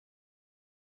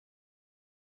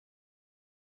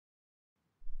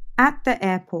At the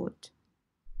airport.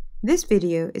 This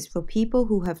video is for people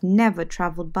who have never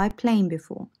traveled by plane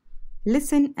before.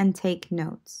 Listen and take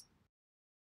notes.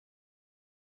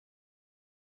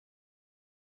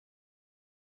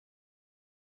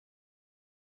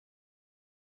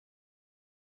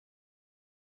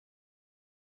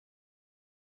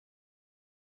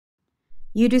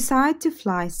 You decide to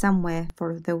fly somewhere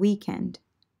for the weekend.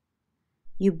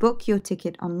 You book your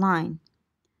ticket online.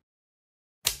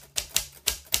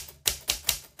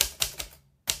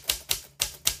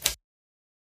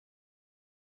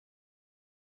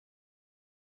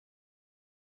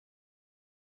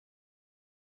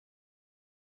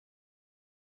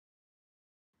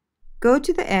 Go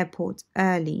to the airport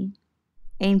early.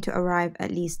 Aim to arrive at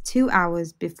least 2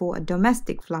 hours before a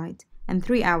domestic flight and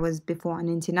 3 hours before an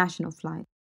international flight.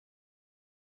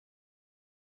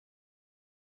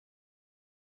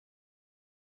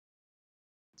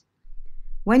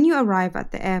 When you arrive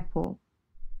at the airport,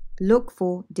 look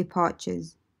for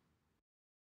departures.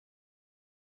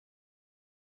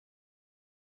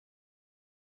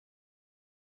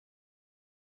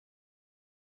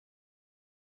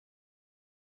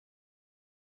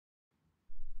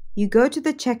 You go to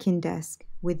the check-in desk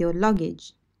with your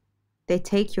luggage. They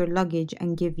take your luggage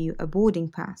and give you a boarding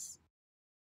pass.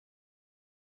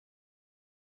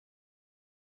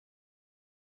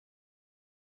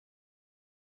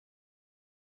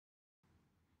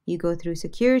 You go through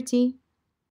security.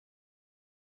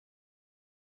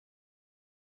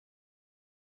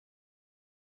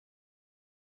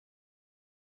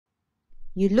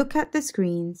 You look at the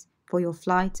screens for your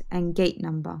flight and gate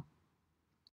number.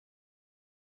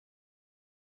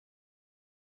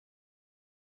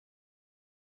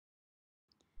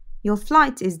 Your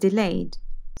flight is delayed,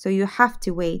 so you have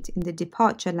to wait in the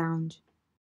departure lounge.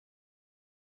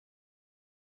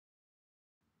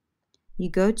 You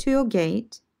go to your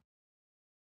gate.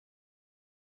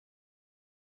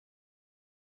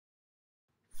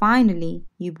 Finally,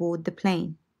 you board the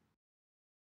plane.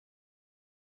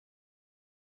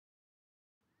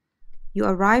 You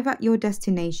arrive at your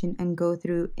destination and go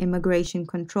through immigration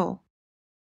control.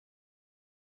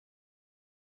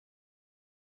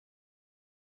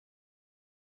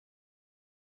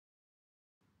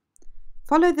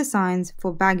 Follow the signs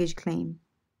for baggage claim.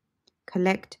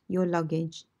 Collect your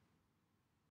luggage.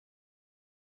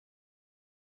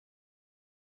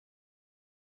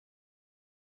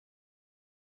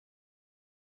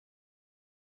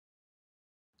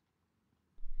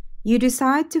 You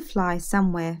decide to fly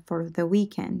somewhere for the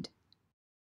weekend.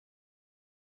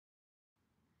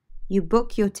 You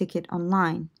book your ticket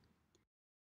online.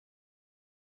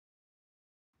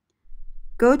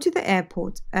 Go to the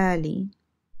airport early.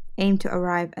 Aim to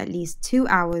arrive at least 2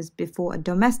 hours before a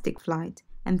domestic flight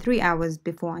and 3 hours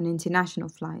before an international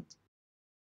flight.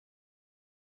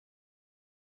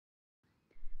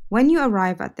 When you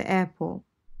arrive at the airport,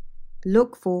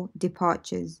 look for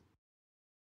departures.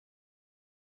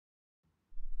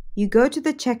 You go to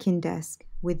the check-in desk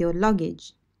with your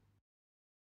luggage.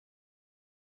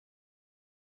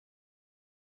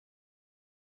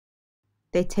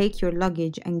 They take your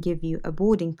luggage and give you a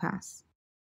boarding pass.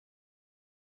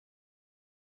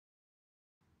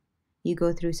 You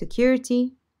go through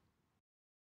security.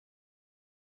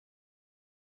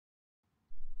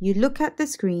 You look at the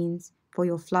screens for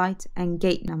your flight and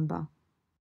gate number.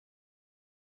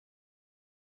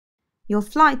 Your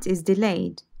flight is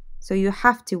delayed, so you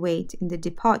have to wait in the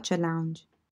departure lounge.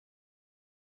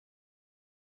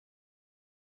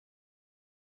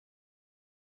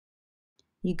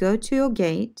 You go to your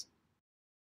gate.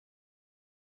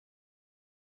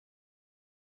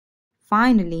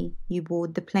 Finally, you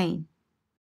board the plane.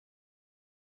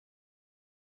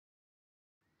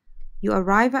 You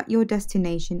arrive at your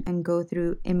destination and go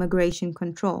through immigration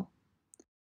control.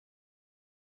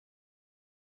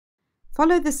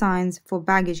 Follow the signs for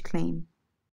baggage claim.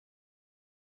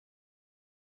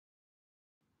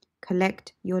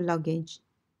 Collect your luggage.